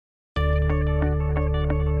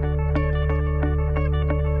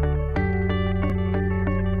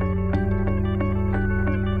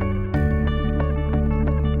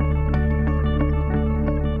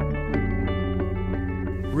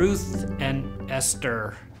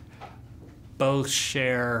Esther both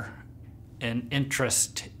share an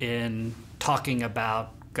interest in talking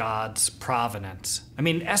about God's providence. I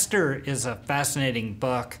mean, Esther is a fascinating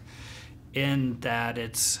book in that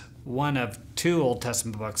it's one of two Old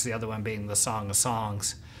Testament books, the other one being the Song of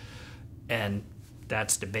Songs, and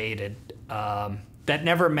that's debated, that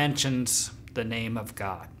never mentions the name of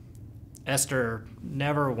God. Esther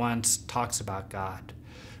never once talks about God.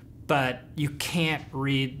 But you can't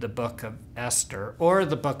read the book of Esther or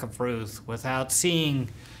the book of Ruth without seeing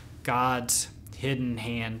God's hidden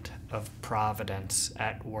hand of providence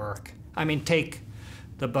at work. I mean, take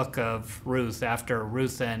the book of Ruth. After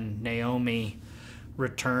Ruth and Naomi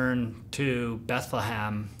return to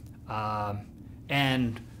Bethlehem,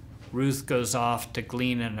 and Ruth goes off to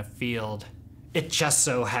glean in a field, it just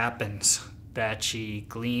so happens that she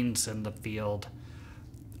gleans in the field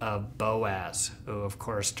of Boaz, who of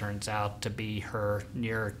course turns out to be her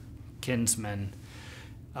near kinsman,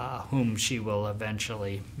 whom she will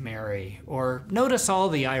eventually marry. Or notice all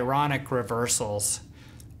the ironic reversals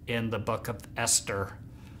in the book of Esther,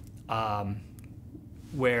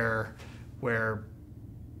 where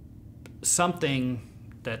something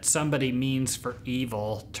that somebody means for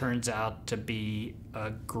evil turns out to be a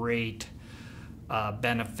great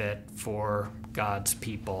benefit for God's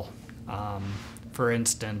people. For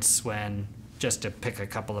instance, just to pick a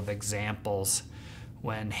couple of examples,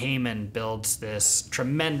 when Haman builds this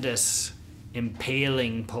tremendous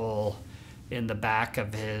impaling pole in the back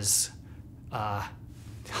of his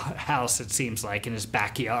house, it seems like, in his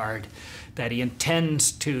backyard, that he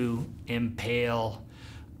intends to impale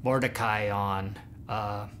Mordecai on,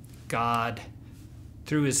 God,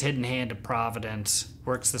 through his hidden hand of providence,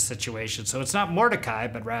 works the situation. So it's not Mordecai,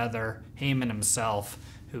 but rather Haman himself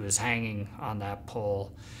who is hanging on that pole.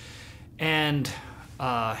 And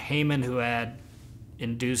Haman, who had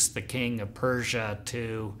induced the king of Persia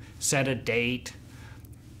to set a date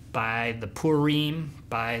by the Purim,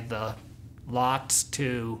 by the lots,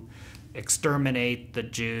 to exterminate the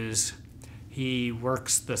Jews, he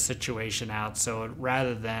works the situation out. So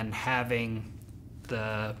rather than having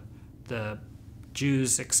the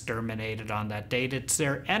Jews exterminated on that date, it's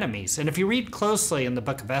their enemies. And if you read closely in the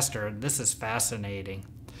book of Esther, this is fascinating.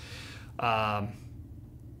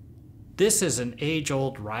 This is an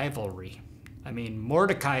age-old rivalry. I mean,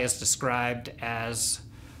 Mordecai is described as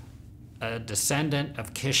a descendant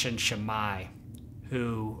of Kish and Shammai,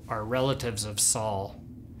 who are relatives of Saul.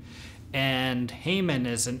 And Haman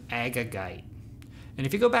is an Agagite. And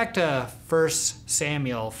if you go back to 1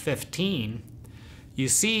 Samuel 15, you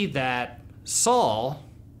see that Saul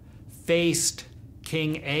faced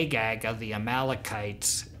King Agag of the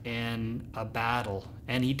Amalekites in a battle,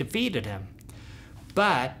 and he defeated him.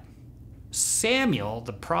 But Samuel,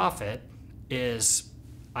 the prophet, is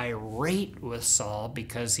irate with Saul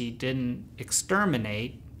because he didn't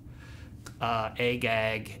exterminate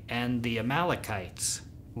Agag and the Amalekites.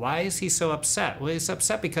 Why is he so upset? Well, he's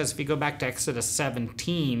upset because if you go back to Exodus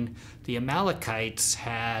 17, the Amalekites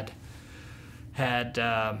had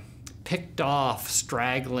picked off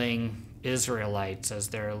straggling Israelites as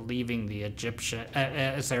they're leaving Egypt,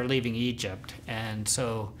 and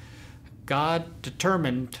so God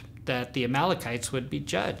determined that the Amalekites would be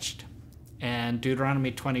judged. And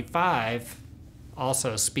Deuteronomy 25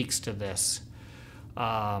 also speaks to this.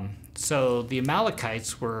 So the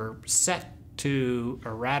Amalekites were set to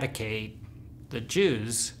eradicate the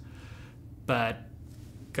Jews, but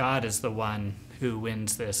God is the one who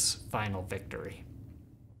wins this final victory.